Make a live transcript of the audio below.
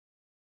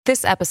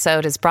This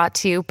episode is brought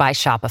to you by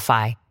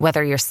Shopify.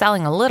 Whether you're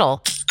selling a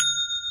little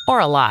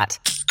or a lot,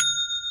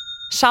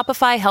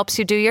 Shopify helps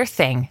you do your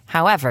thing,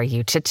 however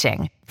you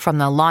cha-ching. From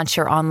the launch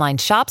your online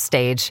shop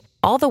stage,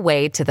 all the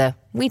way to the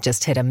we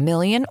just hit 1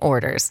 million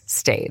orders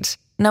stage.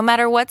 No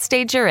matter what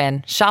stage you're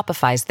in,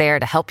 Shopify's there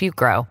to help you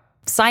grow.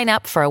 Sign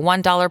up for a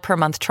 $1 per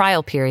month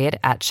trial period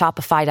at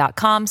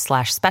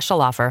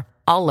shopify.com/special offer,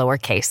 all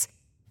lowercase.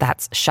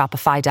 That's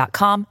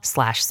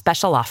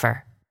shopify.com/special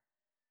offer.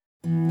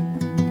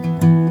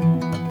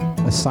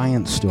 A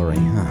science story,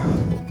 huh?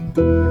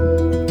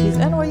 These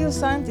NYU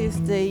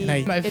scientists,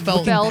 I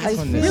felt right.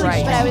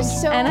 I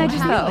was so and I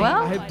just thought,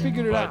 well, I had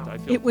figured it out.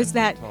 It was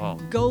that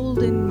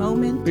golden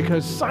moment.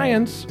 Because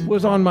science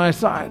was on my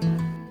side.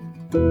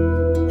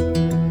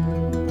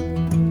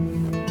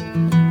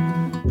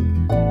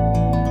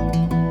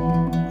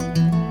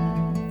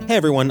 Hey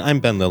everyone, I'm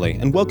Ben Lilly,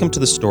 and welcome to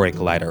the Story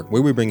Collider,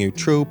 where we bring you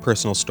true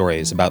personal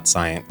stories about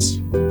science.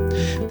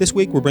 This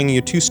week, we're bringing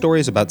you 2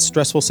 stories about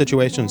stressful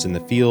situations in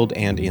the field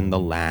and in the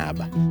lab.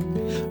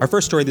 Our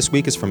first story this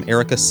week is from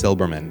Erica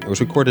Silberman. It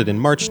was recorded in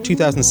March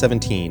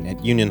 2017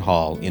 at Union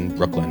Hall in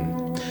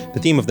Brooklyn. The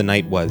theme of the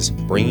night was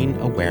brain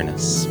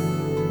awareness.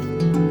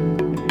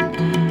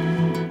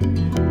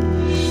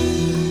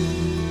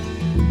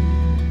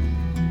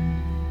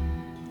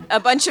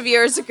 A bunch of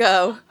years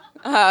ago,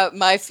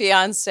 my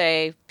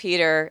fiance,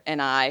 Peter,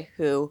 and I,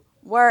 who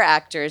were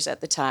actors at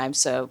the time,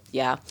 so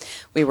yeah,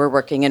 we were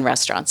working in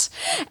restaurants.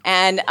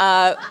 And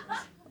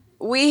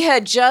we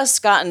had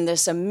just gotten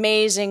this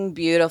amazing,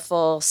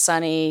 beautiful,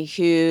 sunny,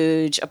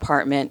 huge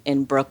apartment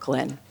in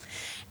Brooklyn.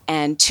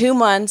 And 2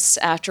 months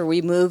after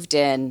we moved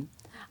in,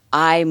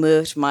 I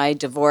moved my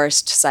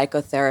divorced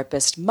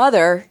psychotherapist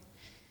mother,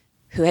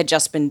 who had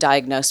just been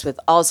diagnosed with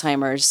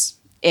Alzheimer's,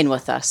 in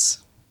with us.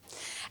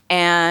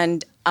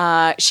 And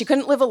she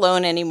couldn't live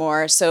alone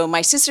anymore, so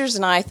my sisters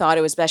and I thought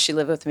it was best she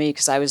lived with me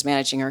because I was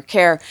managing her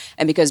care,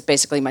 and because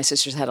basically my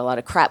sisters had a lot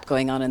of crap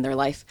going on in their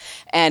life,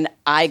 and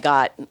I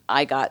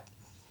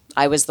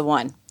was the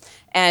one.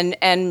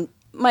 And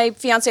my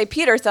fiance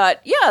Peter thought,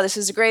 yeah, this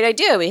is a great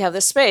idea. We have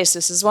this space.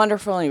 This is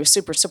wonderful, and he was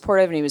super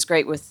supportive, and he was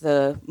great with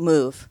the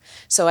move.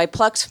 So I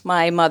plucked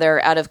my mother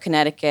out of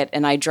Connecticut,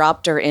 and I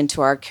dropped her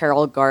into our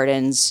Carroll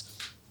Gardens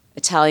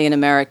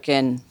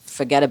Italian-American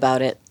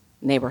forget-about-it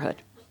neighborhood.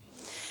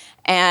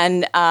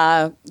 And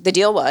the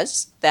deal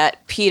was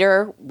that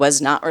Peter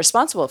was not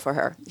responsible for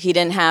her. He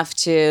didn't have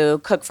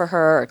to cook for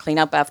her or clean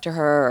up after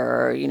her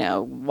or,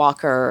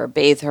 walk her or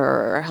bathe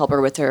her or help her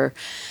with her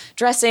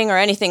dressing or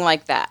anything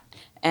like that.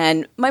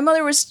 And my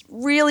mother was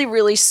really,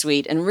 really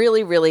sweet and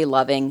really, really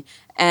loving.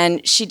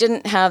 And she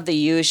didn't have the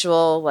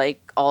usual,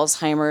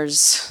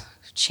 Alzheimer's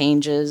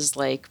changes,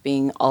 like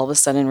being all of a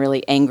sudden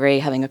really angry,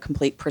 having a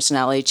complete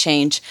personality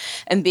change,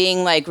 and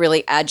being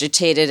really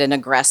agitated and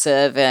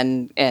aggressive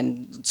and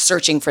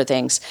searching for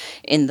things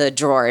in the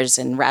drawers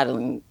and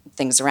rattling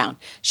things around.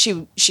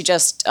 She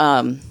just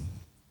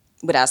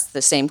would ask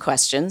the same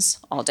questions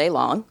all day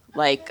long,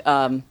 like,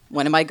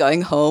 when am I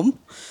going home?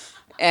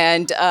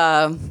 And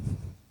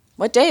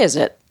what day is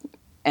it?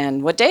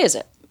 And what day is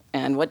it?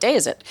 And what day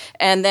is it?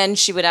 And then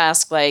she would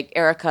ask,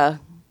 Erica,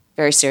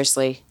 very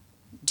seriously,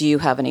 do you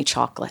have any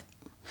chocolate?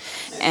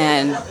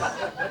 And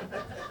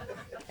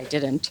I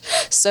didn't.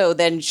 So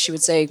then she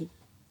would say,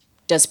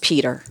 does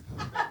Peter?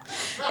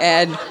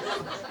 But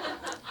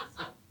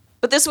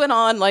this went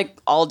on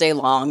all day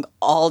long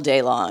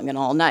and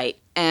all night.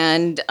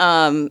 And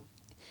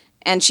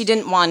she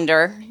didn't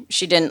wander.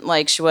 She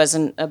didn't she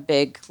wasn't a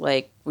big,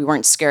 we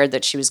weren't scared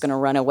that she was going to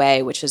run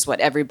away, which is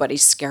what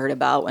everybody's scared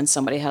about when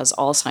somebody has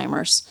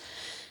Alzheimer's.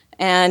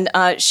 And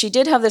she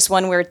did have this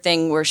one weird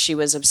thing where she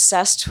was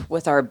obsessed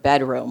with our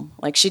bedroom.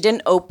 She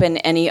didn't open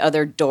any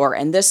other door.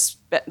 And this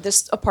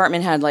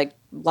apartment had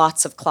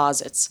lots of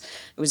closets.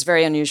 It was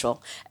very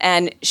unusual.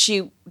 And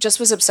she just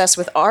was obsessed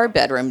with our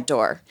bedroom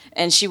door.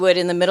 And she would,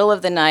 in the middle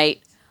of the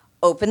night,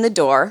 open the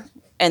door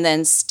and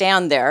then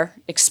stand there,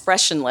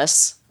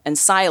 expressionless and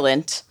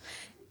silent.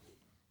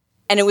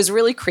 And it was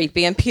really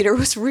creepy. And Peter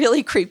was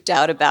really creeped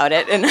out about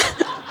it. And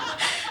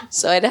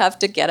so I'd have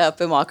to get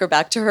up and walk her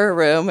back to her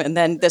room, and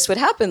then this would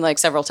happen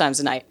several times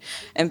a night.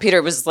 And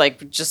Peter was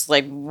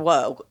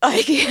whoa,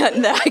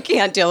 I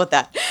can't deal with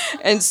that.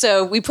 And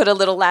so we put a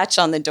little latch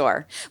on the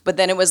door. But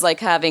then it was like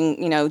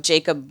having,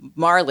 Jacob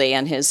Marley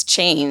and his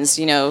chains,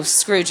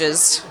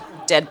 Scrooge's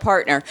dead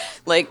partner,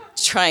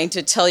 trying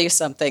to tell you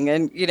something.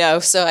 And,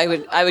 so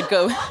I'd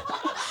go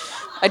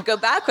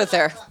back with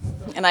her,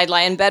 and I'd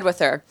lie in bed with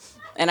her.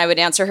 And I would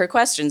answer her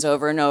questions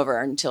over and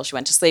over until she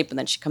went to sleep, and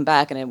then she'd come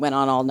back, and it went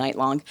on all night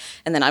long.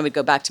 And then I would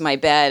go back to my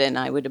bed, and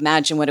I would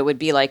imagine what it would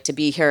be like to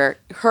be her,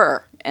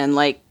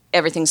 and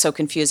everything's so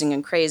confusing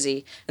and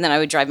crazy. And then I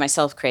would drive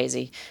myself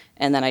crazy,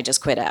 and then I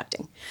just quit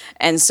acting.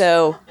 And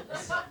so,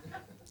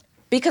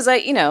 because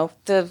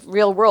the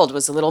real world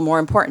was a little more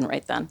important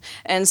right then.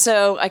 And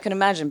so I could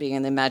imagine being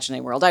in the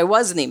imaginary world. I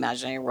was in the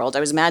imaginary world.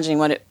 I was imagining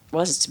what it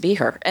was to be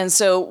her. And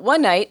so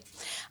one night,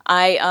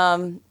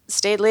 I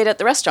stayed late at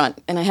the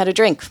restaurant, and I had a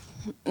drink.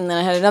 And then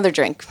I had another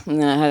drink.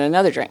 And then I had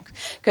another drink.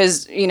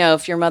 Because,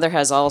 if your mother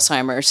has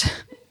Alzheimer's,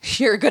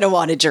 you're going to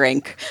want to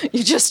drink.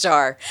 You just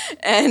are.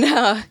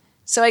 And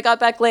so I got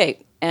back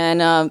late.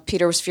 And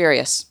Peter was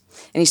furious.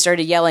 And he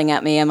started yelling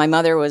at me. And my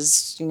mother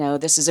was,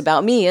 this is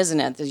about me, isn't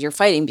it? You're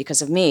fighting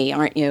because of me,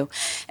 aren't you?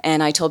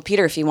 And I told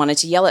Peter if he wanted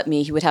to yell at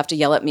me, he would have to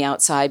yell at me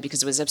outside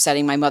because it was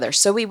upsetting my mother.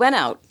 So we went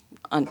out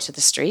onto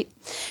the street,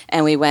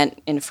 and we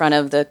went in front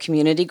of the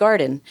community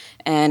garden.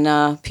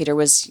 And Peter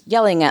was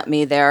yelling at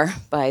me there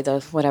by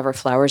the whatever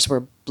flowers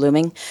were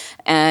blooming.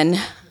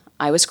 And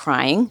I was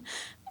crying.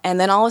 And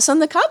then all of a sudden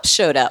the cops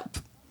showed up.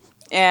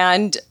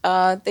 And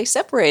they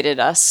separated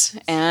us.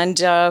 And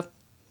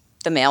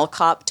the male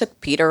cop took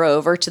Peter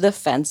over to the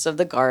fence of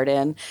the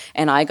garden,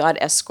 and I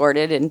got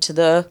escorted into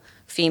the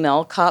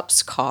female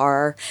cop's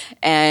car,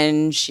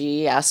 and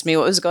she asked me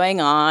what was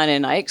going on,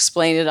 and I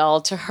explained it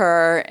all to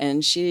her,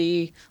 and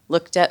she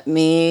looked at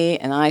me,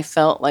 and I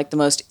felt like the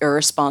most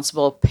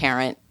irresponsible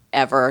parent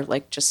ever,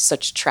 like just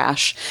such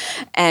trash.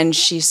 And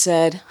she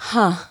said,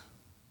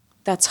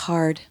 that's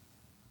hard.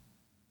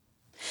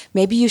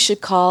 Maybe you should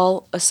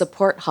call a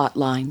support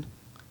hotline.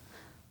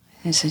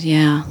 I said,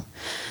 yeah.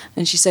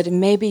 And she said,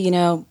 maybe,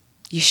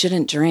 you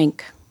shouldn't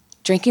drink.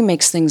 Drinking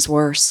makes things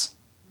worse.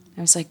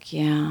 I was like,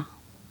 yeah.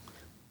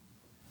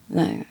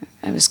 I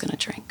was going to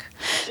drink.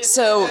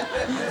 So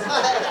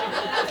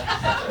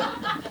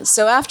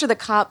after the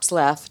cops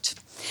left,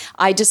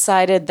 I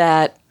decided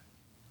that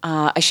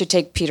I should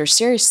take Peter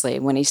seriously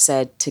when he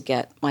said to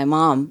get my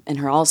mom and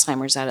her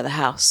Alzheimer's out of the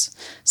house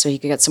so he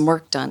could get some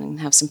work done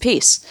and have some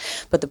peace.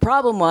 But the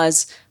problem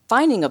was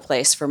finding a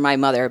place for my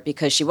mother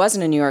because she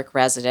wasn't a New York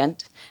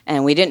resident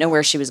and we didn't know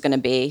where she was going to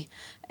be.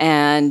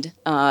 And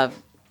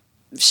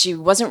she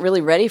wasn't really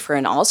ready for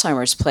an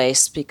Alzheimer's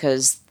place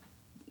because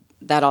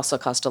that also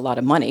cost a lot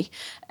of money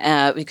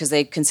because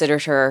they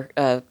considered her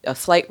a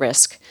flight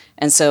risk.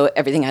 And so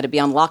everything had to be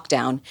on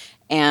lockdown.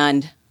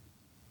 And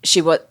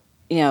she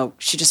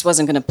just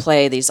wasn't going to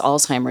play these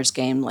Alzheimer's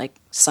game like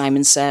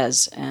Simon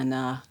Says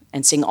and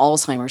sing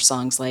Alzheimer's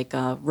songs like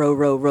Row,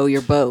 Row, Row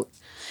Your Boat.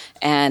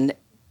 And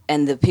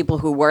the people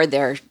who were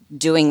there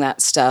doing that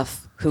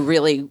stuff, who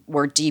really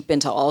were deep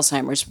into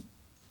Alzheimer's,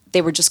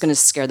 they were just going to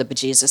scare the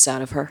bejesus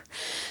out of her.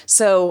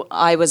 So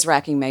I was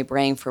racking my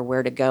brain for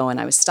where to go, and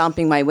I was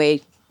stomping my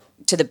way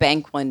to the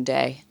bank one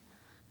day,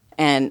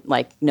 and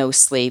no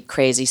sleep,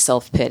 crazy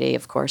self-pity,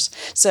 of course.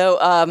 So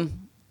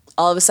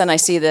all of a sudden I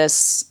see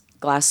this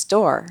glass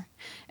door,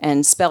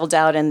 and spelled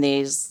out in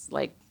these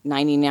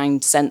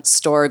 99-cent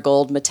store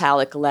gold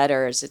metallic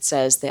letters, it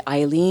says the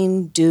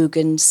Eileen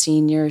Dugan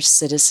Senior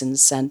Citizen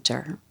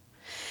Center.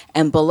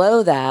 And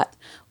below that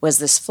was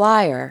this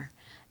flyer,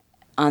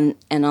 and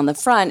on the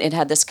front it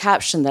had this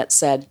caption that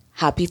said,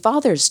 Happy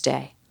Father's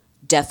Day.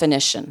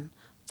 Definition,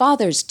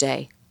 Father's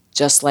Day,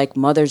 just like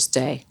Mother's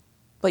Day,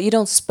 but you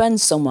don't spend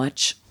so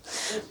much.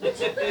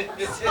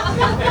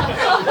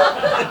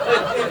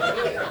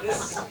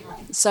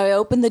 So I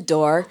opened the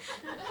door,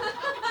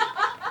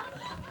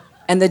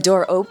 and the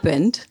door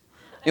opened.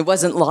 It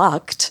wasn't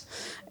locked.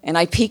 And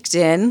I peeked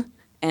in,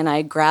 and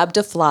I grabbed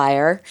a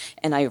flyer,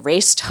 and I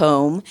raced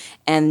home.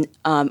 And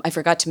I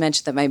forgot to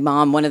mention that my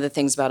mom, one of the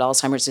things about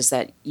Alzheimer's is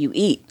that you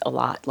eat a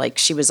lot.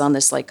 She was on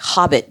this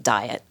hobbit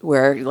diet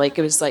where it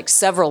was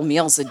several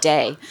meals a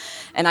day.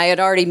 And I had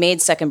already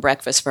made second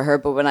breakfast for her,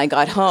 but when I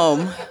got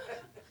home,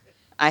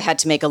 I had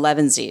to make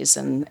 11sies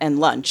and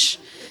lunch.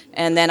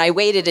 And then I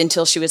waited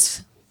until she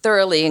was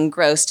thoroughly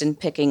engrossed in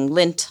picking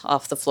lint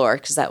off the floor,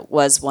 because that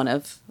was one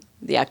of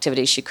the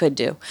activities she could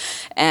do.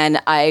 And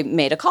I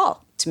made a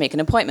call to make an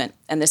appointment.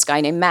 And this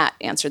guy named Matt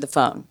answered the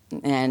phone.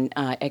 And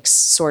I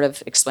sort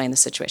of explained the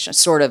situation,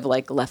 sort of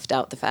left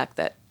out the fact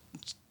that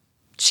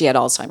she had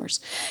Alzheimer's.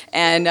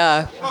 And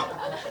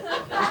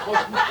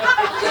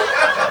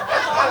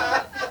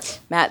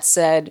Matt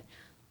said,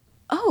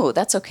 oh,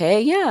 that's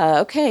okay.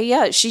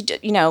 Yeah. She,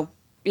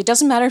 it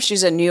doesn't matter if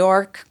she's a New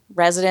York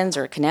resident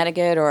or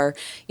Connecticut or,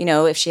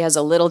 if she has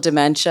a little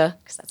dementia,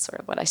 because that's sort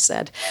of what I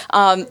said.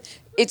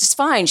 It's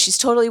fine. She's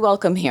totally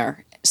welcome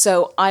here.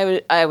 So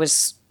I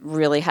was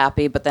really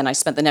happy, but then I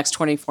spent the next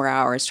 24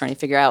 hours trying to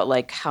figure out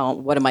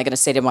what am I going to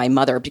say to my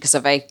mother? Because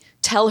if I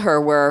tell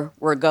her where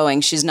we're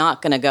going, she's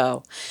not going to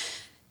go.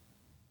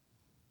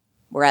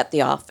 We're at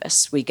the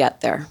office. We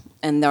get there.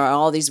 And there are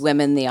all these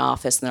women in the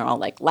office, and they're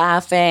all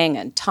laughing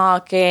and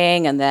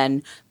talking. And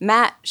then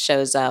Matt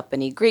shows up,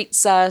 and he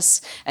greets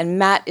us. And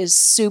Matt is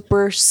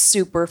super,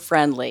 super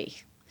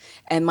friendly.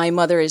 And my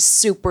mother is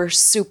super,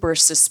 super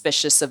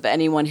suspicious of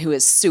anyone who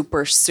is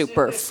super,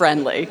 super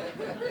friendly.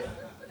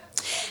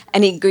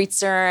 And he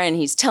greets her, and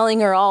he's telling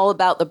her all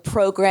about the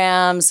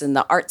programs and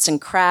the arts and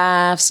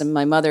crafts. And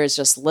my mother is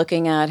just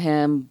looking at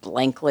him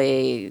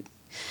blankly.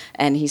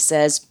 And he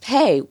says,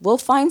 hey, we'll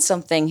find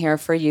something here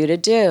for you to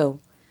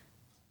do.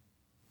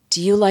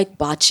 Do you like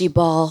bocce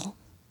ball?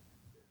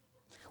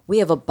 We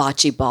have a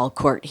bocce ball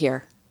court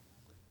here.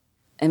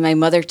 And my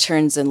mother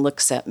turns and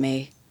looks at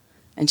me.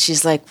 And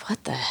she's like,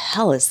 what the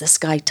hell is this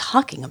guy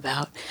talking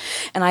about?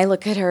 And I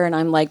look at her and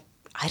I'm like,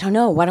 I don't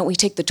know. Why don't we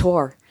take the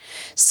tour?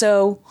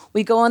 So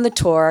we go on the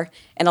tour,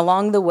 and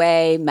along the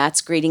way,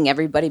 Matt's greeting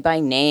everybody by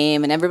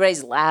name, and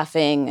everybody's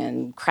laughing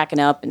and cracking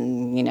up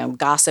and,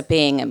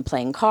 gossiping and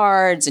playing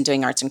cards and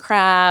doing arts and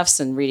crafts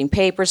and reading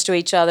papers to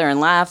each other and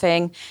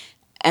laughing.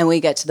 And we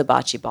get to the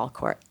bocce ball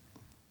court.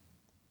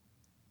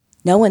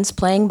 No one's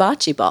playing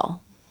bocce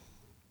ball.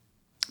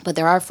 But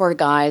there are 4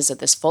 guys at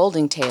this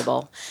folding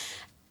table,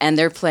 and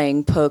they're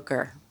playing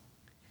poker.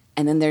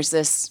 And then there's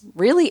this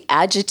really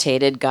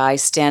agitated guy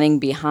standing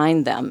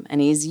behind them,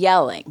 and he's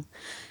yelling.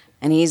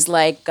 And he's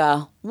like,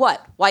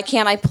 what? Why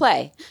can't I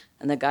play?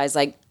 And the guy's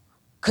like,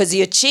 'cause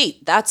you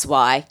cheat, that's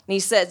why. And he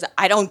says,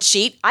 I don't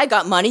cheat. I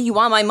got money. You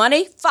want my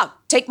money?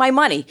 Fuck, take my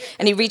money.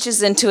 And he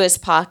reaches into his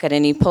pocket,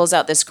 and he pulls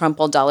out this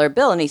crumpled dollar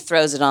bill, and he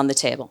throws it on the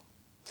table.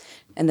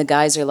 And the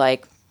guys are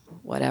like,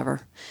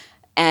 whatever.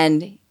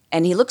 And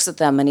he looks at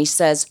them, and he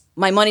says,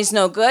 my money's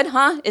no good,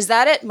 huh? Is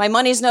that it? My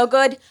money's no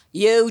good?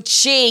 You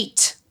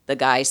cheat, the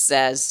guy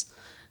says.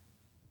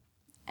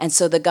 And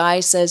so the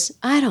guy says,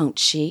 I don't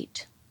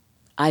cheat.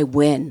 I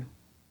win.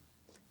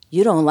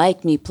 You don't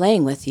like me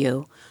playing with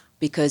you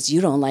because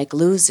you don't like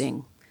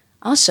losing.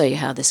 I'll show you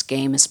how this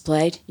game is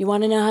played. You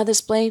want to know how this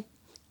is played?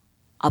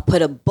 I'll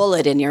put a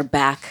bullet in your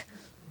back.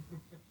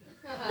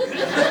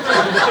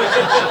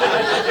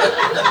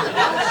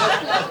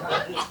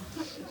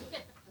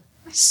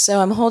 So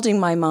I'm holding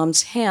my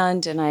mom's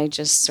hand, and I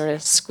just sort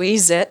of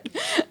squeeze it,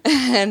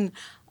 and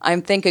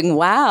I'm thinking,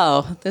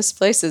 wow, this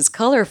place is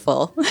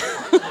colorful.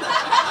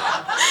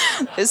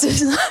 This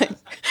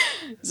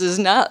is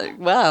not,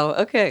 wow,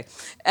 okay.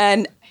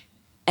 And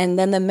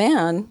then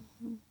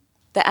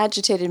the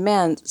agitated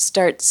man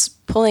starts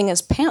pulling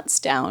his pants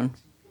down.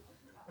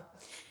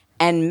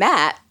 And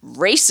Matt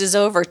races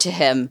over to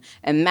him,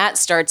 and Matt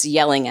starts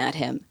yelling at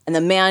him. And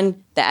the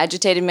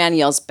agitated man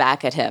yells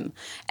back at him.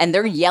 And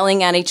they're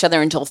yelling at each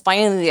other until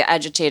finally the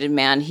agitated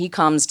man, he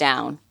calms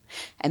down.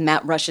 And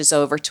Matt rushes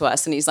over to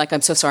us, and he's like,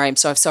 I'm so sorry, I'm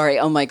so sorry.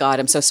 Oh my God,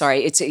 I'm so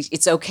sorry.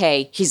 It's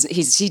okay.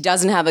 He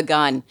doesn't have a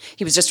gun.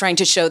 He was just trying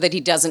to show that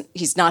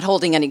he's not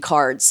holding any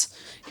cards.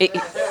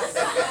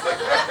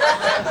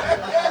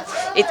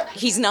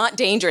 He's not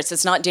dangerous.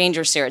 It's not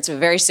dangerous here. It's a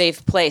very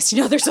safe place.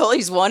 There's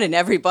always one in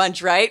every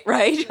bunch, right?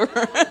 Right?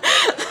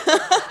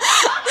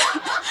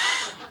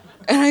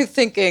 And I'm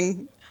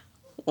thinking,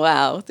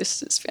 wow,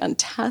 this is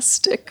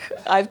fantastic.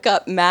 I've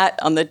got Matt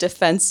on the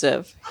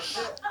defensive.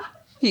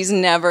 He's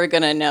never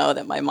going to know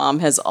that my mom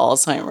has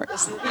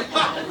Alzheimer's.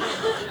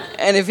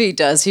 And if he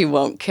does, he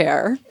won't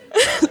care.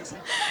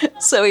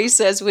 So he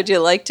says, would you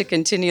like to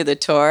continue the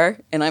tour?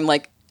 And I'm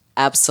like,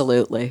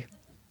 absolutely.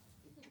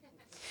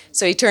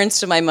 So he turns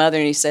to my mother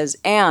and he says,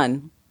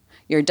 Anne,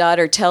 your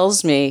daughter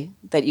tells me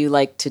that you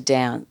like to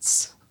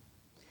dance.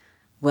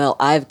 Well,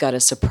 I've got a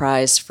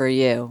surprise for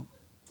you.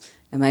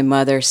 And my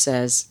mother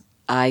says,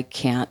 I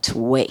can't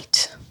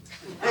wait.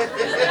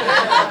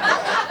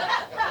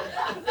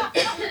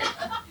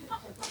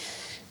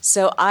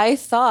 So I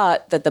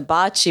thought that the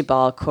bocce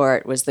ball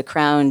court was the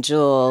crown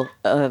jewel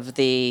of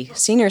the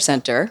senior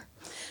center,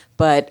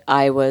 but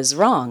I was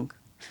wrong.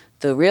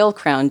 The real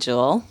crown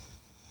jewel,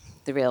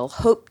 the real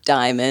hope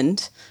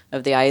diamond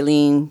of the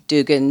Eileen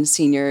Dugan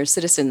Senior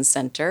Citizens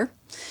Center,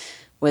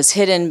 was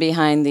hidden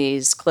behind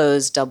these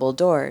closed double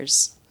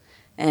doors.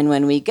 And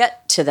when we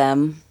get to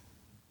them,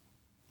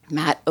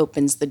 Matt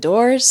opens the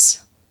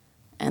doors,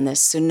 and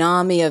this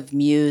tsunami of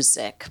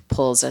music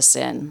pulls us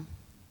in.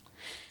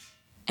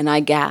 And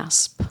I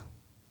gasp.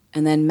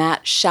 And then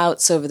Matt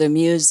shouts over the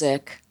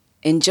music,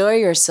 enjoy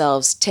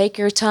yourselves, take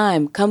your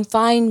time, come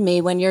find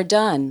me when you're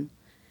done.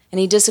 And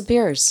he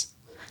disappears,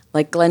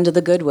 like Glenda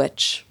the Good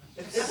Witch.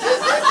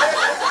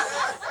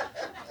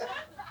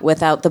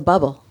 Without the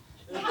bubble.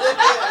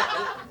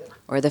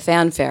 Or the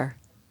fanfare.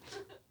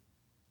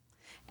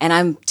 And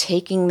I'm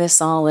taking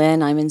this all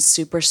in. I'm in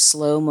super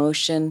slow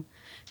motion.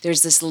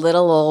 There's this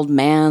little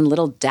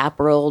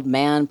dapper old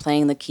man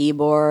playing the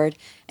keyboard,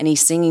 and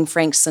he's singing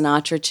Frank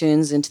Sinatra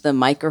tunes into the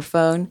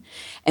microphone.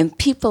 And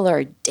people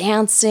are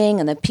dancing,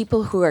 and the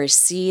people who are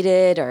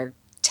seated are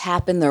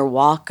tapping their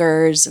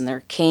walkers and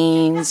their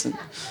canes, and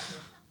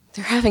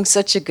they're having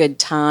such a good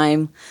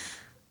time.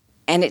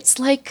 And it's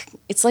like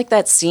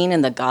that scene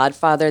in The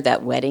Godfather,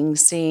 that wedding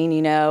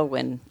scene,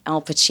 when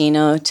Al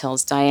Pacino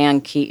tells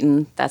Diane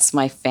Keaton, that's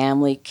my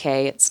family,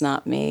 Kay, it's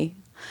not me.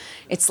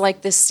 It's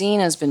like this scene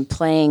has been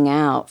playing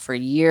out for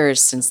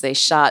years since they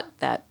shot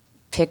that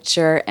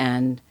picture,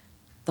 and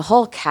the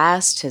whole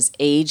cast has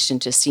aged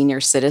into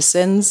senior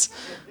citizens.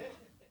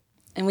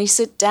 And we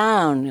sit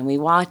down and we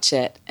watch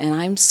it, and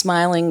I'm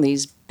smiling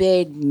these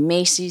big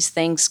Macy's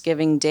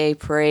Thanksgiving Day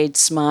Parade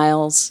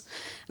smiles.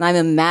 And I'm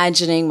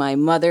imagining my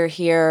mother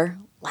here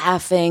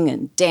laughing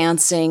and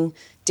dancing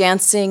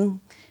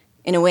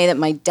in a way that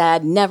my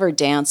dad never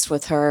danced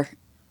with her.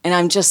 And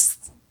I'm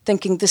just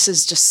thinking, this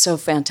is just so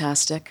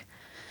fantastic.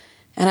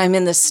 And I'm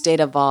in this state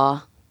of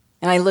awe.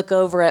 And I look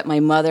over at my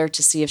mother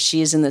to see if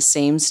she's in the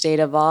same state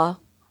of awe.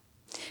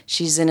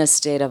 She's in a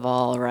state of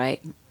awe, all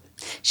right?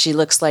 She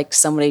looks like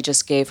somebody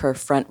just gave her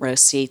front row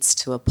seats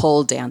to a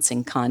pole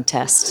dancing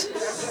contest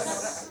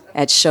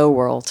at Show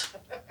World.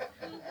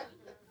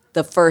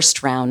 the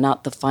first round,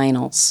 not the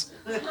finals.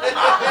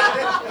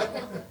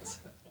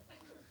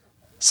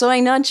 So I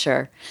nudge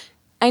her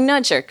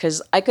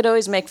because I could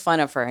always make fun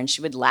of her, and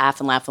she would laugh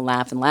and laugh and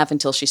laugh and laugh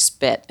until she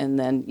spit and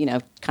then,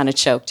 kind of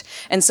choked.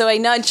 And so I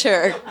nudge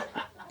her,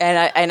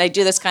 and I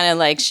do this kind of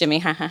like shimmy,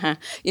 ha ha ha,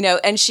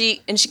 and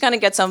she kind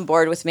of gets on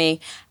board with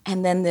me.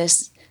 And then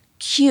this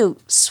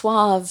cute,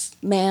 suave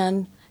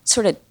man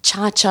sort of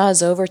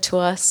cha-chas over to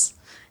us,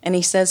 and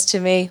he says to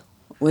me,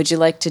 "Would you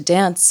like to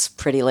dance,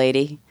 pretty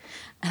lady?"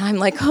 And I'm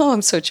like, oh,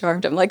 I'm so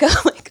charmed. I'm like,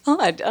 oh my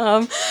God,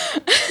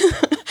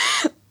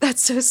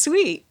 that's so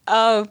sweet.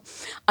 I'm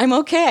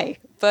okay,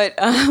 but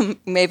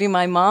maybe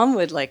my mom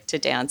would like to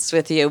dance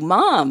with you.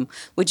 Mom,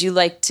 would you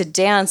like to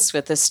dance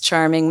with this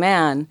charming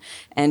man?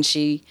 And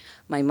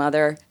my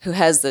mother, who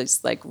has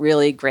those like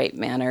really great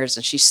manners,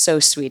 and she's so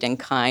sweet and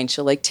kind,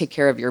 she'll like take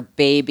care of your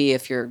baby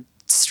if you're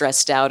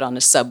stressed out on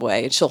a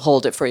subway, and she'll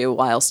hold it for you a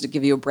while to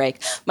give you a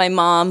break. My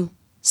mom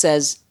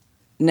says,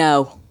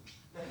 no.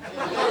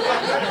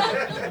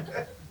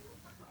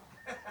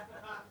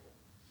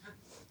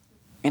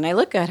 And I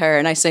look at her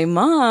and I say,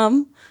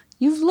 Mom,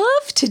 you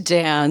love to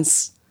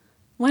dance.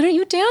 Why don't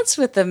you dance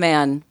with the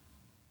man?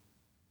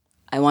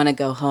 I want to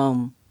go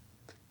home.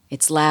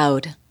 It's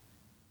loud.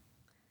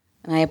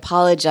 And I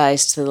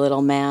apologize to the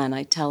little man.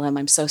 I tell him,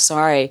 I'm so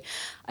sorry.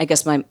 I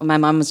guess my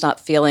mom's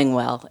not feeling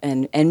well,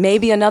 and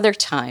maybe another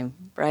time,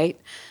 right?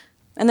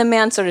 And the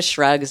man sort of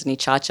shrugs and he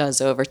cha-chas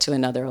over to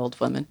another old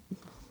woman.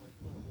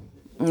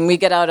 And we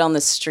get out on the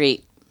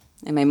street,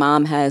 and my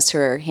mom has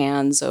her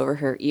hands over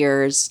her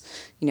ears,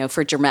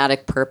 for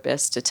dramatic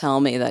purpose, to tell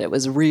me that it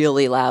was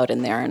really loud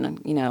in there. And,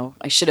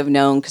 I should have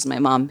known because my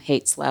mom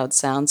hates loud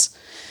sounds.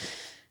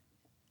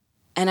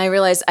 And I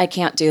realized I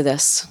can't do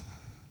this.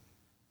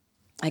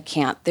 I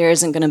can't. There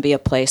isn't going to be a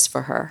place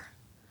for her.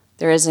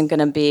 There isn't going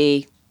to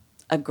be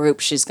a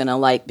group she's going to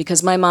like,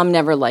 because my mom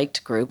never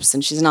liked groups,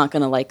 and she's not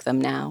going to like them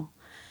now.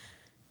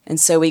 And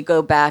so we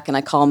go back, and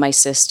I call my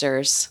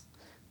sisters,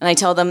 and I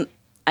tell them,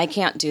 I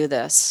can't do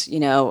this.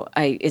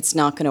 It's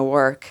not going to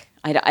work.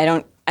 I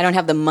don't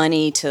have the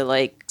money to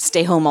like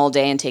stay home all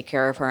day and take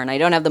care of her, and I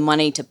don't have the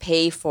money to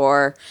pay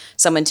for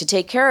someone to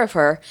take care of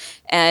her.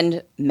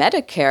 And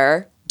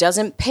Medicare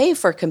doesn't pay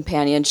for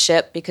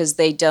companionship because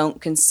they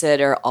don't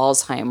consider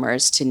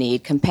Alzheimer's to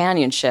need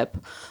companionship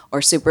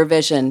or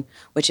supervision,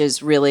 which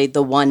is really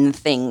the one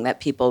thing that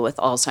people with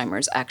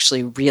Alzheimer's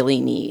actually really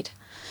need.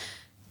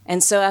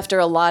 And so after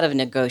a lot of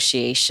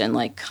negotiation,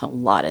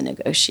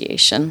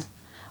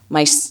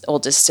 my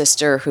oldest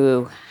sister,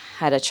 who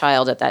had a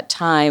child at that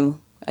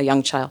time, a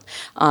young child,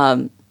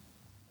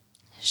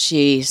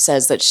 she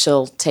says that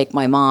she'll take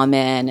my mom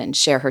in and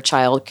share her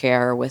child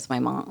care with my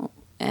mom.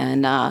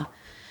 And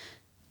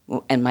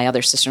my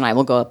other sister and I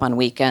will go up on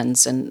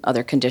weekends and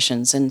other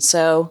conditions. And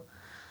so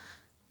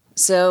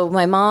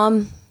my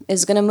mom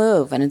is going to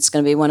move, and it's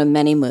going to be one of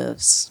many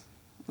moves.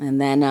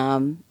 And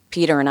then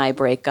Peter and I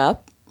break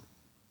up.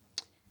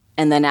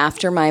 And then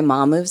after my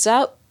mom moves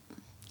out,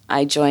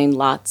 I join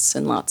lots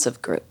and lots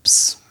of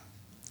groups.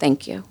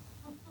 Thank you.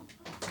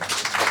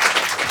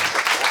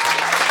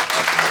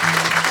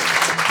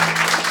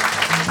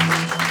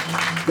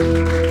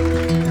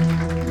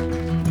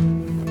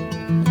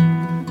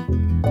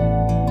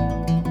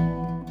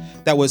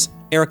 That was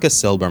Erica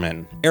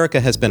Silberman.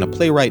 Erica has been a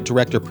playwright,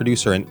 director,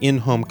 producer, and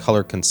in-home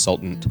color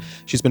consultant.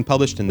 She's been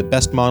published in the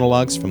Best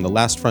Monologues from the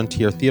Last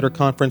Frontier Theater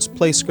Conference,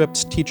 Play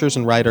Scripts, Teachers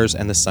and Writers,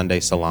 and the Sunday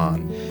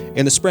Salon.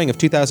 In the spring of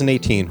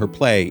 2018, her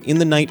play, In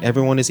the Night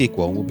Everyone is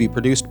Equal, will be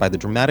produced by the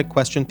Dramatic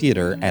Question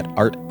Theater at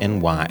Art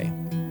NY.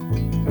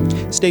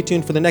 Stay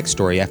tuned for the next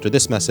story after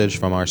this message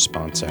from our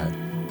sponsor.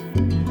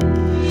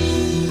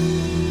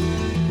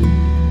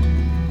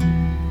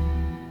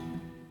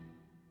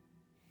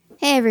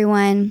 Hey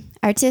everyone,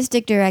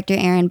 Artistic Director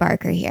Erin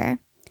Barker here.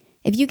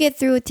 If you get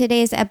through with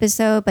today's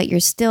episode but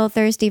you're still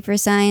thirsty for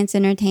science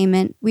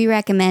entertainment, we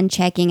recommend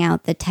checking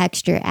out the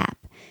Texture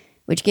app,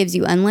 which gives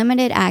you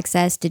unlimited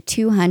access to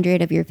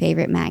 200 of your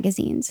favorite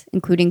magazines,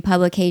 including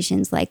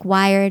publications like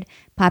Wired,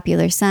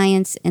 Popular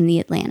Science, and The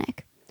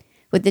Atlantic.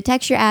 With the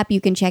Texture app,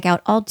 you can check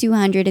out all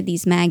 200 of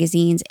these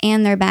magazines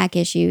and their back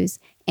issues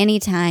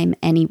anytime,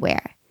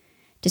 anywhere.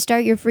 To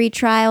start your free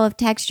trial of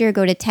Texture,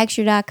 go to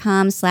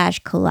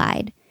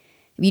texture.com/collide.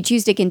 If you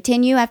choose to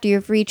continue after your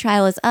free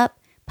trial is up,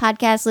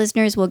 podcast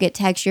listeners will get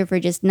Texture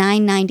for just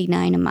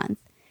 $9.99 a month.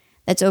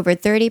 That's over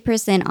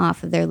 30%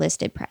 off of their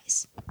listed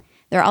price.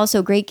 There are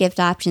also great gift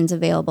options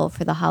available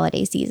for the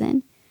holiday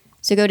season.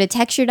 So go to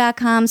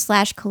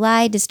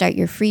texture.com/collide to start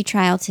your free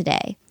trial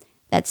today.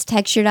 That's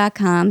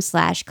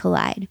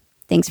texture.com/collide.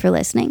 Thanks for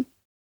listening.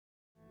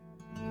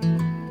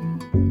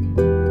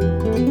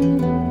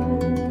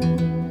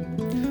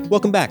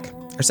 Welcome back.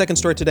 Our second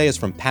story today is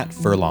from Pat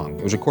Furlong.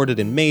 It was recorded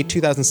in May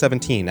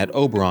 2017 at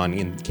Oberon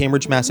in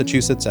Cambridge,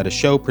 Massachusetts at a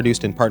show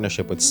produced in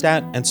partnership with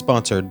STAT and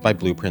sponsored by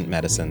Blueprint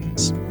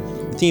Medicines.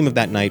 The theme of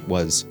that night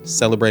was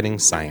Celebrating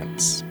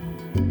Science.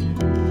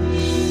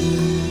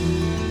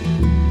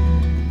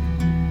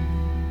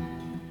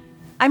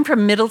 I'm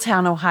from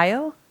Middletown,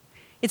 Ohio.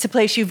 It's a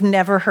place you've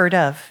never heard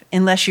of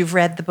unless you've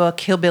read the book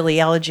Hillbilly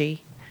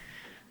Elegy.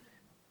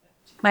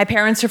 My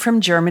parents are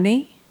from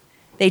Germany.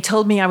 They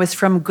told me I was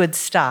from good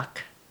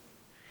stock.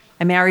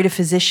 I married a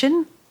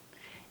physician,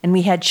 and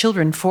we had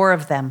children, 4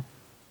 of them.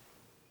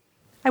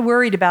 I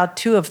worried about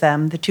 2 of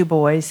them, the 2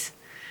 boys,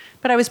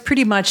 but I was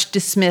pretty much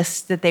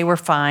dismissed that they were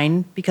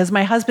fine because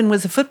my husband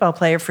was a football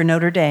player for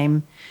Notre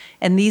Dame,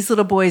 and these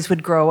little boys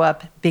would grow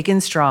up big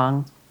and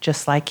strong,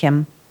 just like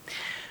him.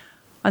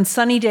 On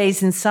sunny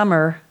days in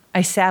summer,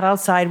 I sat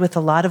outside with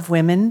a lot of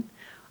women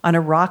on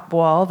a rock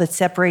wall that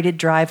separated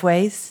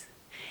driveways,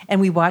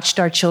 and we watched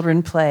our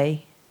children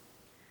play.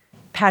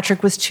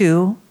 Patrick was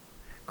 2,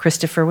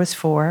 Christopher was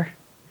 4,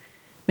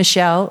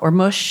 Michelle, or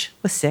Mush,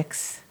 was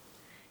 6,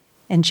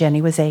 and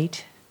Jenny was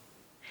 8.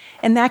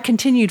 And that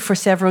continued for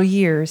several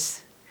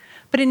years.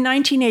 But in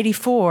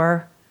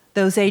 1984,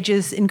 those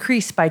ages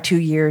increased by 2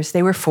 years.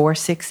 They were 4,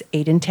 6,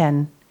 8, and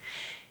 10.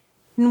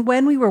 And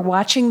when we were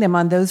watching them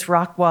on those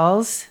rock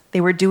walls,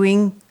 they were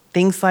doing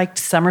things like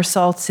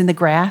somersaults in the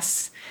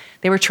grass.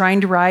 They were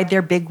trying to ride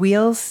their big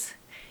wheels.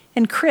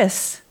 And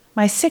Chris,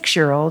 my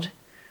 6-year-old,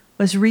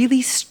 was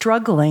really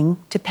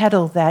struggling to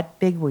pedal that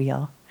big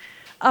wheel.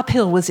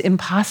 Uphill was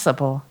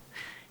impossible.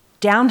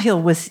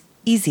 Downhill was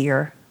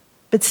easier,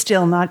 but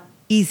still not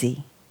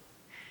easy.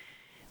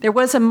 There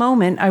was a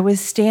moment I was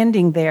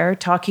standing there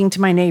talking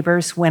to my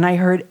neighbors when I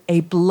heard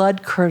a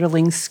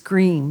blood-curdling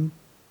scream.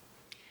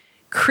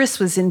 Chris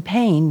was in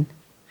pain.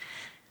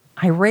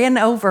 I ran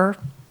over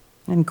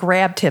and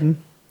grabbed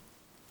him.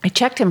 I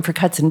checked him for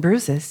cuts and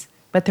bruises,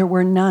 but there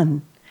were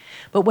none.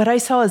 But what I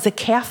saw is a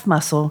calf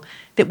muscle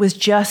that was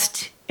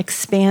just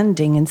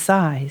expanding in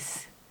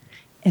size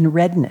and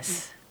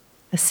redness,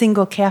 a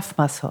single calf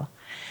muscle.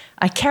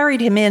 I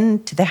carried him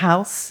into the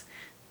house.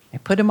 I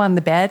put him on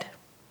the bed,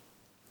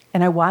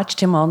 and I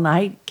watched him all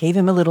night, gave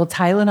him a little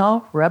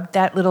Tylenol, rubbed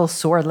that little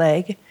sore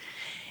leg.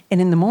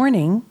 And in the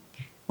morning,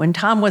 when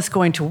Tom was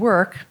going to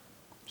work,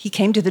 he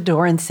came to the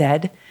door and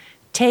said,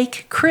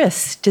 "Take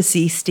Chris to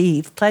see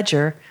Steve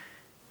Pledger,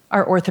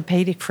 our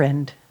orthopedic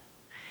friend."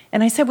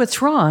 And I said,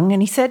 "What's wrong?"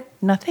 And he said,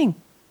 "Nothing.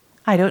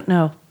 I don't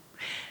know.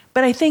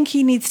 But I think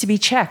he needs to be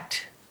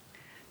checked."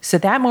 So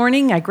that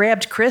morning, I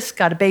grabbed Chris,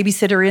 got a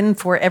babysitter in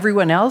for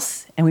everyone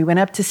else, and we went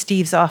up to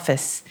Steve's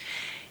office.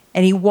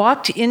 And he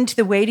walked into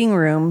the waiting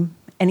room,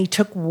 and he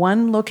took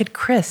one look at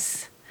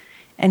Chris,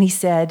 and he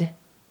said,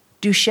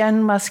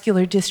 "Duchenne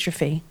muscular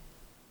dystrophy."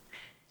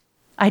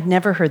 I'd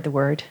never heard the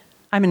word.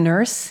 I'm a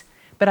nurse,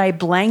 but I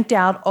blanked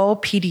out all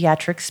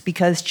pediatrics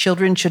because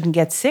children shouldn't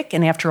get sick,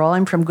 and after all,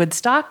 I'm from good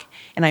stock,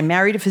 and I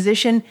married a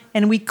physician,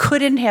 and we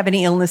couldn't have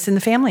any illness in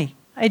the family.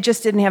 I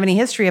just didn't have any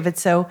history of it,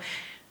 so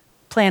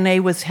plan A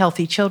was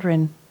healthy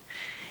children.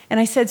 And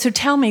I said, "So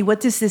tell me, what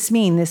does this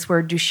mean, this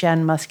word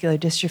Duchenne muscular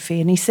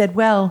dystrophy?" And he said,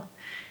 "Well,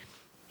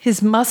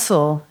 his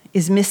muscle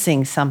is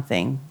missing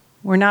something.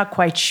 We're not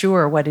quite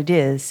sure what it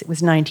is." It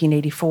was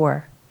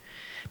 1984.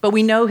 But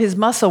we know his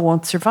muscle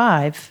won't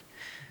survive.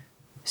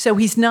 So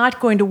he's not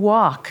going to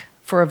walk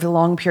for a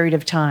long period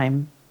of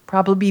time.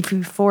 Probably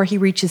before he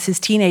reaches his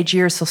teenage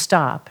years, he'll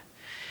stop.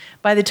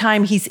 By the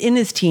time he's in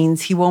his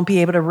teens, he won't be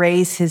able to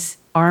raise his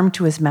arm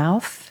to his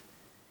mouth.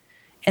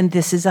 And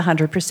this is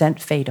 100%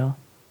 fatal.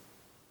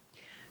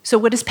 "So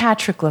what does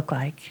Patrick look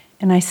like?"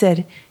 And I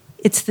said,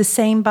 "It's the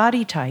same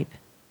body type,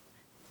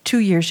 2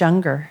 years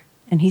younger."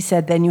 And he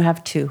said, "Then you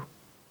have 2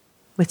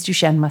 with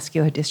Duchenne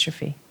muscular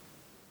dystrophy."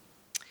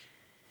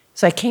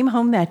 So I came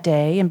home that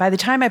day, and by the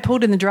time I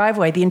pulled in the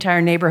driveway, the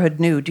entire neighborhood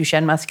knew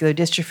Duchenne muscular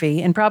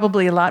dystrophy, and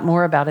probably a lot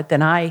more about it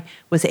than I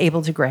was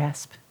able to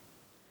grasp.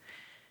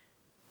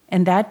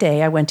 And that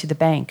day I went to the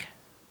bank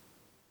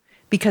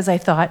because I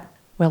thought,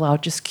 well, I'll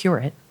just cure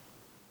it.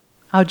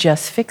 I'll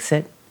just fix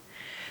it.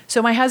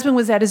 So my husband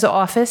was at his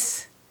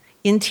office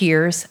in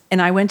tears,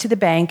 and I went to the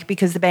bank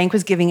because the bank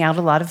was giving out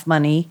a lot of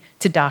money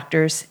to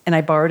doctors, and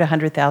I borrowed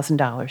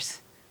 $100,000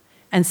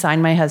 and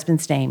signed my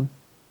husband's name.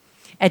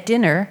 At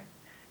dinner,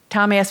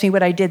 Tom asked me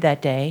what I did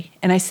that day,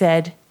 and I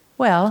said,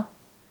 "Well,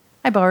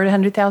 I borrowed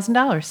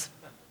 $100,000.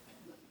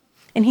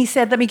 And he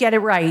said, "Let me get it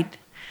right.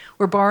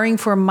 We're borrowing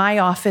for my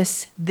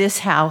office, this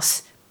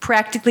house,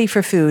 practically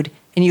for food,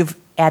 and you've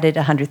added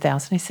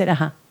 $100,000. I said,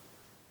 "Uh-huh.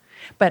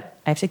 But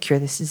I have to cure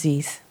this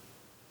disease."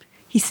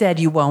 He said,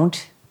 "You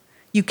won't.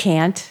 You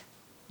can't.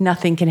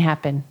 Nothing can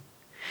happen."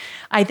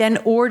 I then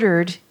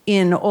ordered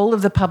in all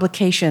of the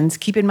publications.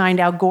 Keep in mind,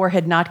 Al Gore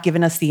had not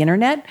given us the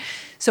internet,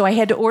 so I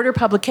had to order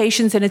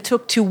publications, and it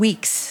took 2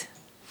 weeks.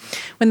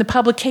 When the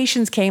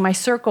publications came, I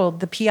circled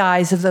the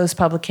PIs of those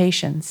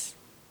publications.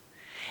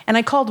 And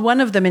I called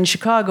one of them in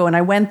Chicago, and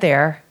I went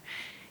there.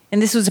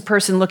 And this was a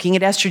person looking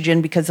at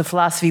estrogen because the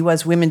philosophy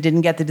was women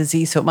didn't get the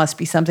disease, so it must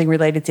be something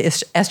related to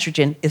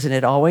estrogen, isn't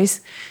it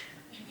always?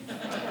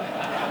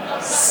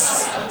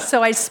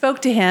 So I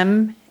spoke to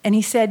him, and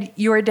he said,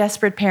 "You're a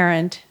desperate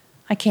parent.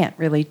 I can't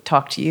really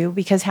talk to you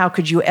because how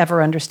could you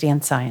ever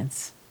understand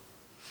science?"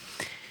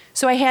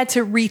 So I had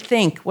to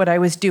rethink what I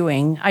was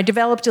doing. I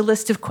developed a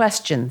list of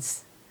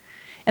questions.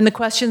 And the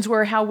questions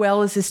were, how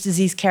well is this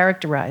disease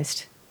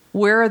characterized?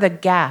 Where are the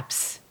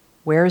gaps?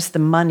 Where's the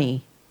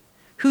money?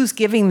 Who's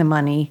giving the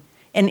money?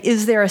 And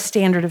is there a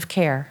standard of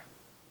care?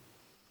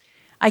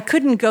 I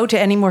couldn't go to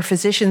any more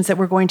physicians that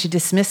were going to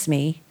dismiss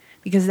me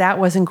because that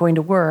wasn't going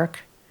to work.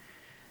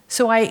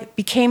 So I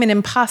became an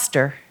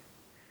imposter.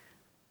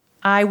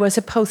 I was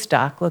a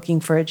postdoc looking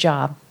for a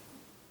job,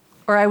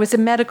 or I was a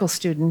medical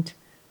student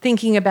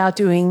thinking about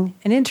doing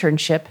an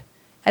internship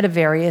at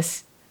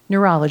various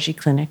neurology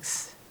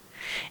clinics.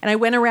 And I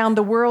went around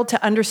the world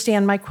to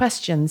understand my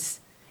questions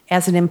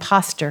as an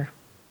imposter.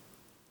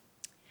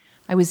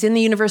 I was in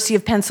the University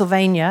of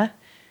Pennsylvania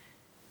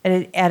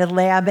at a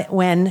lab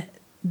when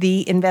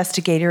the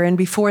investigator, and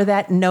before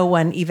that, no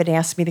one even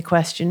asked me the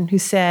question, who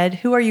said,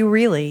 "Who are you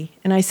really?"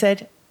 And I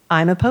said,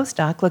 "I'm a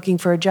postdoc looking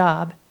for a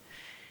job."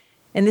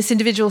 And this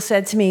individual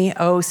said to me,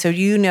 "Oh, so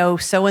you know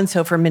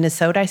so-and-so from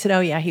Minnesota?" I said,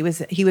 "Oh, yeah, he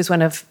was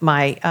one of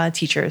my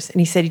teachers."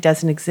 And he said, "He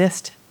doesn't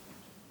exist."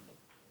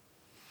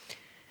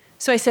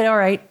 So I said, "All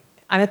right,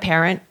 I'm a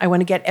parent. I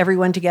want to get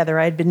everyone together."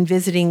 I had been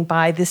visiting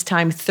by this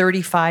time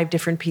 35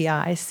 different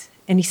PIs.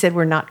 And he said,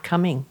 "We're not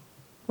coming.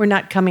 We're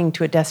not coming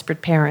to a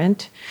desperate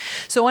parent."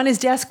 So on his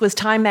desk was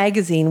Time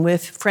magazine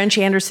with French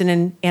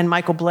Anderson and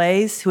Michael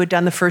Blaise, who had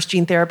done the first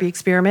gene therapy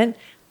experiment.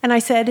 And I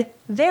said,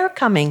 "They're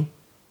coming."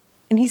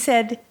 And he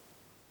said,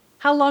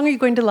 "How long are you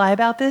going to lie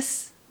about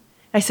this?"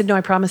 I said, "No,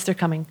 I promise they're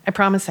coming. I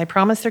promise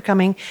they're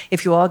coming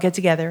if you all get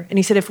together." And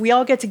he said, "If we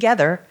all get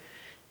together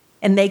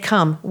and they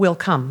come, we'll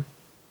come."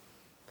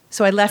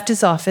 So I left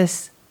his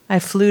office. I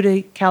flew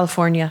to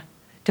California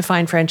to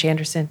find French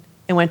Anderson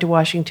and went to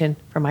Washington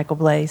for Michael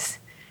Blaise.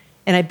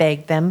 And I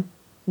begged them,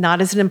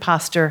 not as an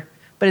imposter,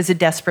 but as a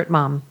desperate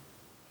mom.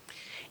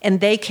 And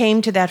they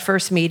came to that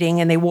first meeting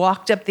and they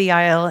walked up the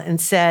aisle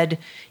and said,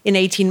 "In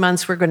 18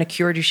 months, we're going to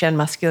cure Duchenne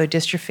muscular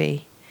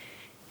dystrophy."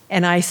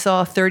 And I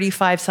saw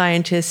 35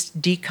 scientists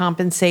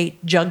decompensate,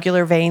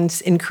 jugular veins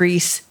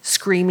increase,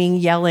 screaming,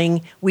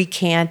 yelling, "We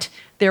can't.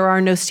 There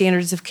are no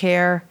standards of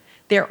care.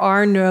 There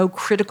are no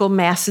critical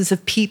masses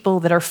of people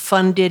that are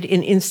funded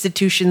in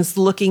institutions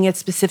looking at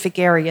specific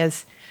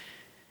areas.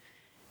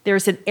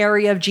 There's an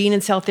area of gene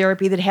and cell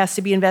therapy that has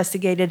to be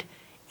investigated,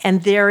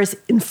 and there is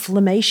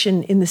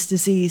inflammation in this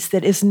disease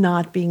that is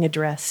not being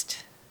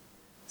addressed."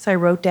 So I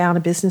wrote down a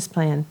business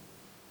plan,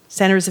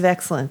 centers of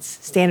excellence,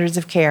 standards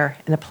of care,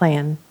 and a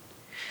plan.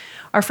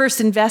 Our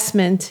first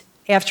investment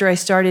after I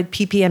started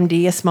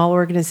PPMD, a small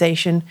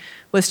organization,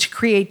 was to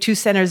create 2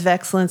 centers of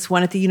excellence,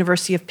 one at the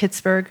University of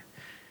Pittsburgh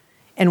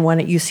and one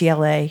at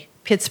UCLA.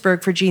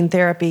 Pittsburgh for gene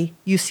therapy,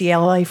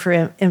 UCLA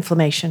for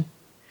inflammation.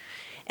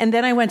 And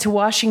then I went to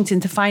Washington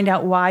to find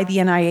out why the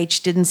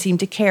NIH didn't seem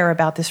to care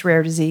about this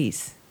rare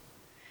disease.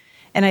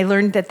 And I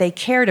learned that they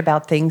cared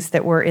about things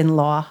that were in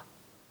law.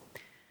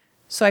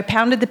 So I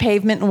pounded the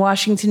pavement in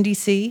Washington,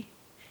 D.C.,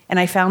 and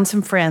I found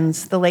some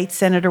friends, the late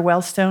Senator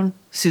Wellstone,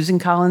 Susan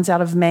Collins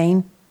out of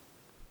Maine,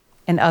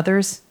 and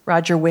others,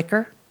 Roger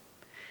Wicker.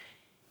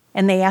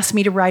 And they asked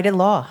me to write a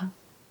law.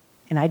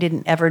 And I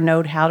didn't ever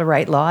know how to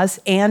write laws,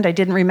 and I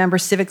didn't remember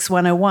Civics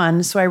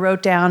 101, so I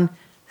wrote down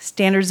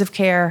standards of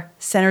care,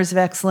 centers of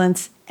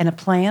excellence, and a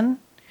plan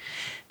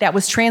that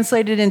was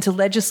translated into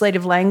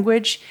legislative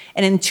language.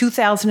 And in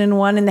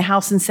 2001, in the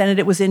House and Senate,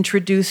 it was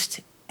introduced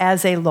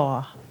as a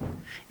law,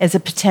 as a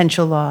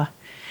potential law.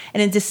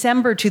 And in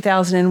December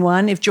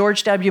 2001, if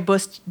George W.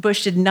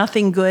 Bush did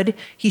nothing good,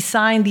 he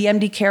signed the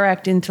MD Care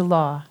Act into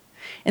law.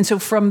 And so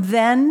from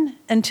then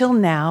until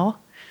now,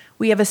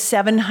 we have a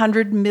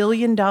 $700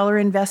 million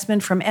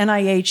investment from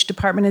NIH,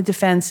 Department of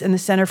Defense, and the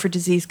Center for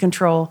Disease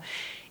Control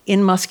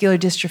in muscular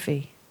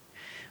dystrophy.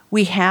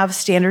 We have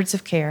standards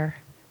of care.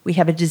 We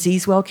have a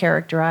disease well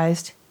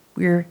characterized.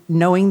 We're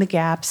knowing the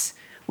gaps.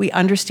 We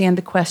understand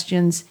the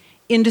questions.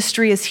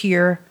 Industry is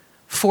here.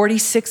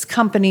 46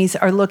 companies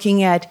are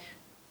looking at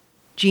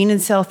gene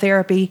and cell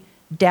therapy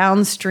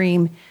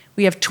downstream.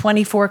 We have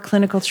 24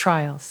 clinical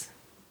trials.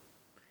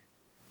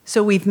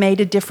 So we've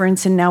made a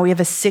difference, and now we have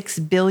a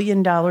 $6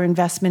 billion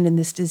investment in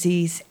this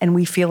disease, and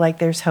we feel like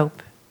there's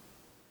hope.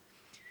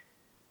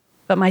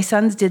 But my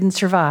sons didn't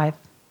survive.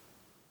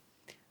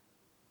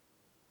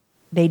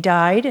 They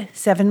died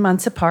 7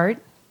 months apart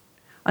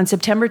on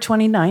September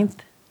 29th,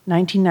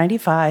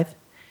 1995,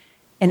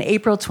 and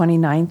April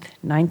 29th,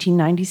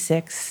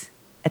 1996.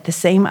 At the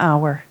same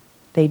hour,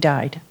 they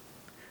died.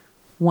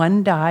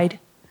 One died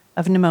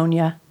of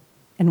pneumonia,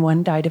 and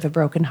one died of a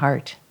broken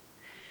heart.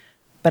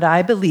 But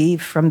I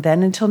believe from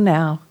then until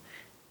now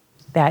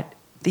that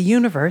the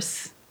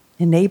universe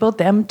enabled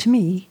them to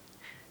me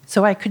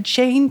so I could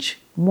change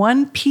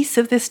one piece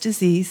of this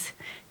disease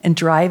and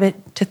drive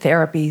it to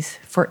therapies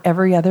for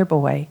every other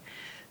boy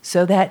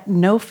so that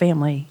no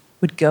family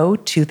would go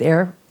to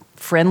their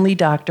friendly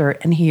doctor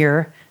and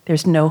hear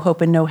there's no hope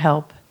and no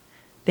help.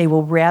 They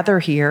will rather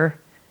hear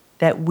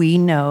that we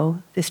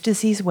know this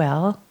disease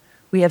well,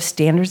 we have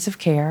standards of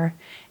care,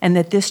 and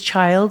that this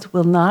child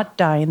will not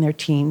die in their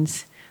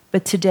teens.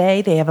 But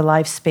today they have a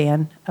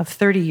lifespan of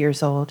 30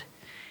 years old.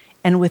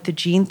 And with the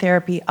gene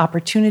therapy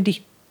opportunities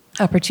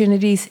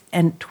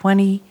and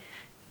 20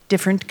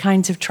 different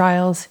kinds of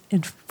trials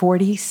in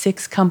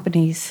 46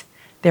 companies,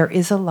 there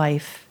is a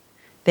life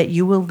that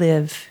you will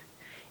live,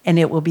 and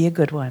it will be a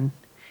good one.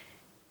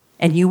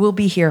 And you will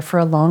be here for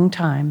a long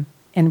time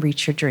and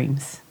reach your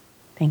dreams.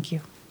 Thank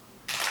you.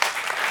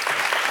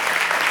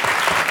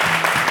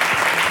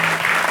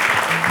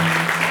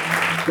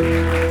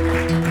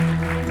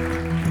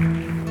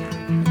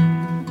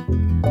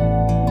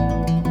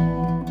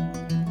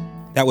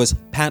 That was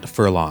Pat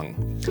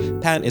Furlong.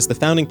 Pat is the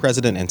founding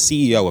president and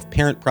CEO of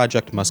Parent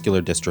Project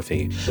Muscular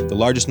Dystrophy, the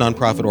largest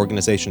nonprofit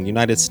organization in the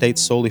United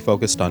States solely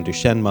focused on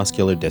Duchenne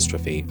muscular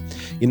dystrophy.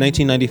 In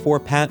 1994,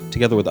 Pat,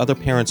 together with other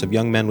parents of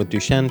young men with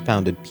Duchenne,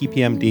 founded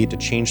PPMD to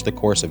change the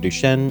course of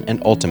Duchenne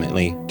and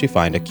ultimately to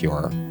find a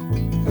cure.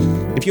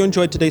 If you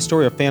enjoyed today's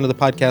story or are a fan of the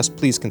podcast,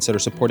 please consider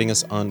supporting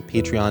us on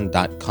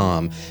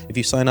patreon.com. If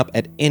you sign up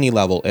at any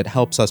level, it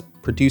helps us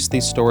produce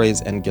these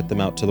stories and get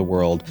them out to the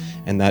world,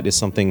 and that is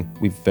something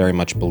we very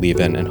much believe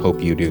in and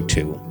hope you do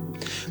too.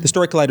 The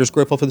Story Collider is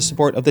grateful for the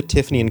support of the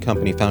Tiffany &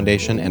 Company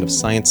Foundation and of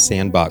Science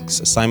Sandbox,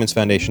 a Simons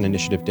Foundation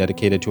initiative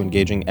dedicated to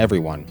engaging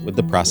everyone with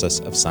the process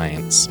of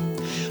science.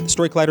 The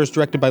Story Collider is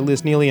directed by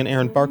Liz Neely and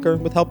Aaron Barker,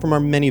 with help from our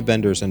many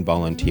vendors and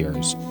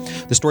volunteers.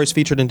 The stories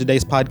featured in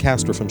today's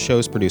podcast were from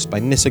shows produced by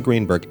Nissa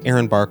Greenberg,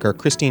 Aaron Barker,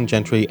 Christine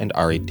Gentry, and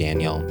Ari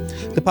Daniel.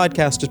 The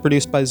podcast is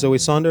produced by Zoe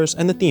Saunders,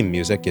 and the theme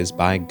music is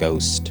by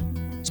Ghost.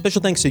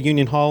 Special thanks to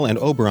Union Hall and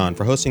Oberon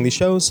for hosting these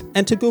shows,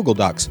 and to Google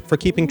Docs for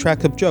keeping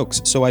track of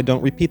jokes so I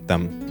don't repeat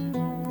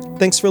them.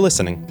 Thanks for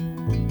listening.